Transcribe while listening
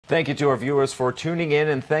Thank you to our viewers for tuning in,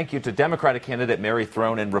 and thank you to Democratic candidate Mary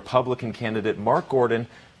Throne and Republican candidate Mark Gordon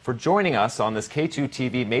for joining us on this K2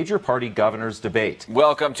 TV Major Party Governors Debate.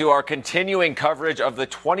 Welcome to our continuing coverage of the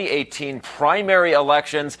 2018 primary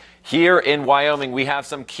elections here in Wyoming. We have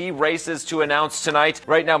some key races to announce tonight.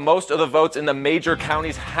 Right now, most of the votes in the major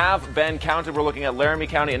counties have been counted. We're looking at Laramie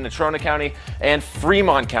County and Natrona County and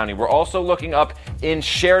Fremont County. We're also looking up in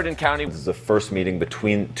Sheridan County. This is the first meeting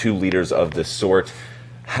between two leaders of this sort.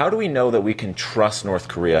 How do we know that we can trust North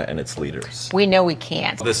Korea and its leaders? We know we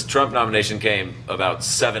can't. This Trump nomination came about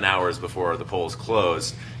 7 hours before the polls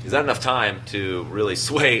closed. Is that enough time to really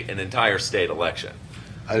sway an entire state election?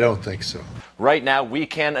 I don't think so. Right now, we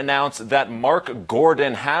can announce that Mark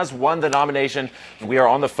Gordon has won the nomination. We are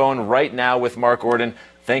on the phone right now with Mark Gordon.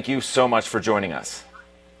 Thank you so much for joining us.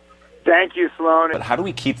 Thank you, Sloan. But how do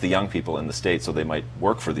we keep the young people in the state so they might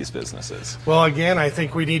work for these businesses? Well, again, I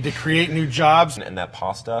think we need to create new jobs. And that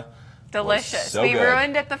pasta, delicious. so we good.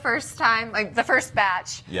 ruined it the first time, like the first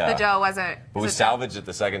batch. Yeah. The dough wasn't. But we salvaged it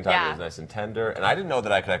the second time. Yeah. It was nice and tender. And I didn't know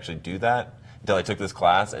that I could actually do that until I took this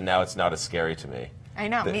class, and now it's not as scary to me. I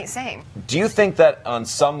know, me same. Do you think that on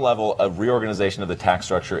some level a reorganization of the tax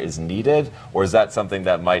structure is needed, or is that something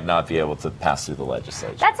that might not be able to pass through the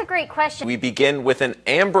legislature? That's a great question. We begin with an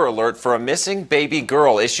Amber Alert for a missing baby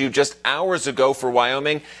girl issued just hours ago for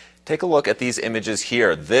Wyoming. Take a look at these images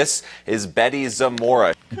here. This is Betty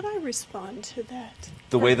Zamora. Could I respond to that?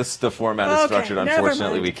 The way the format is structured, never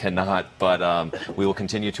unfortunately, mind. we cannot, but we will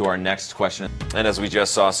continue to our next question. And as we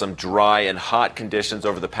just saw, some dry and hot conditions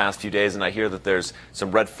over the past few days, and I hear that there's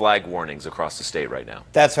some red flag warnings across the state right now.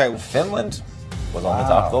 That's right. Finland was on the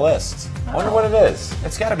top of the list. I wonder what it is.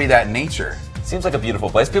 It's got to be that nature. Seems like a beautiful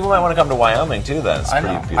place. People might want to come to Wyoming, too, then. It's I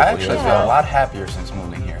pretty know. beautiful. I actually here. feel a lot happier since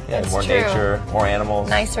moving here. Yeah, It's more true. nature, more animals.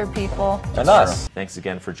 Nicer people. And us. Thanks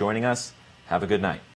again for joining us. Have a good night.